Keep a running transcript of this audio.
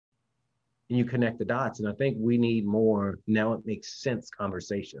and you connect the dots. And I think we need more now it makes sense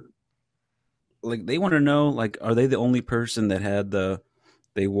conversation. Like they want to know, like, are they the only person that had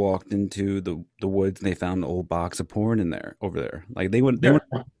they walked into the woods and they found an old box of porn in there over there? Like they would have.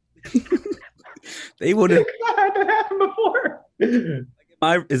 I had that happen before.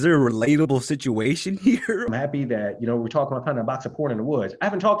 Is there a relatable situation here? I'm happy that, we're talking about finding a box of porn in the woods. I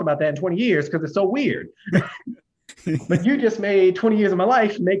haven't talked about that in 20 years because it's so weird. But you just made 20 years of my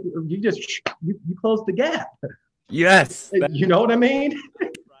life you closed the gap. Yes. You know what I mean?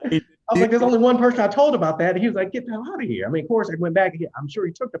 I was like, there's only one person I told about that. And he was like, get the hell out of here. I mean, of course, I went back. I'm sure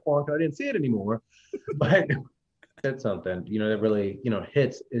he took the porn because I didn't see it anymore. But said something, that really,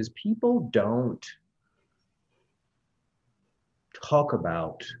 hits is people don't talk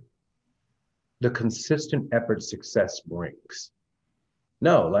about the consistent effort success brings.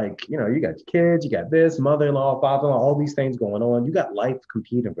 No, like, you got kids, you got this, mother-in-law, father-in-law, all these things going on. You got life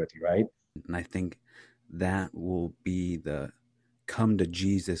competing with you, right? And I think that will be the come to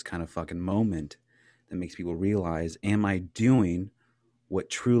Jesus kind of fucking moment that makes people realize, am I doing what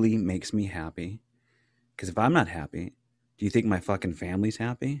truly makes me happy? Because if I'm not happy, do you think my fucking family's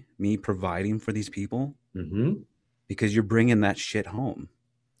happy? Me providing for these people? Mm-hmm. Because you're bringing that shit home.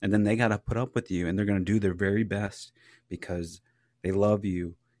 And then they got to put up with you and they're going to do their very best because they love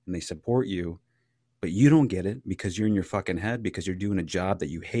you and they support you. But you don't get it because you're in your fucking head because you're doing a job that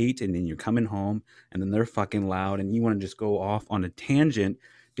you hate and then you're coming home and then they're fucking loud and you want to just go off on a tangent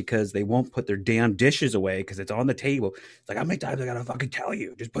because they won't put their damn dishes away because it's on the table. It's like, how many times I got to fucking tell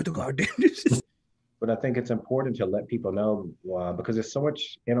you? Just put the goddamn dishes. But I think it's important to let people know because there's so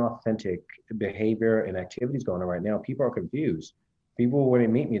much inauthentic behavior and activities going on right now. People are confused. People, when they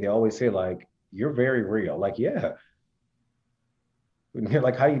meet me, they always say, like, you're very real. Like, yeah.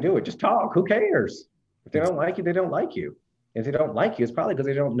 Like, how you do it? Just talk. Who cares? If they don't like you, they don't like you. If they don't like you, it's probably because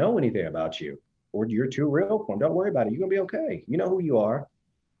they don't know anything about you or you're too real for them. Don't worry about it. You're going to be okay. You know who you are.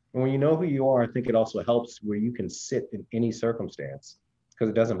 And when you know who you are, I think it also helps where you can sit in any circumstance because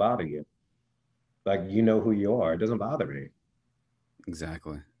it doesn't bother you. Like, you know who you are. It doesn't bother me.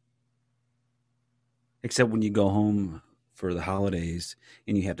 Exactly. Except when you go home for the holidays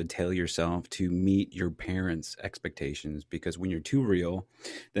and you have to tell yourself to meet your parents' expectations because when you're too real,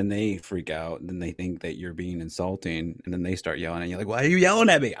 then they freak out and then they think that you're being insulting and then they start yelling and you're like, why are you yelling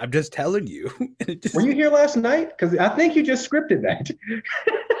at me? I'm just telling you. Were you here last night? Because I think you just scripted that.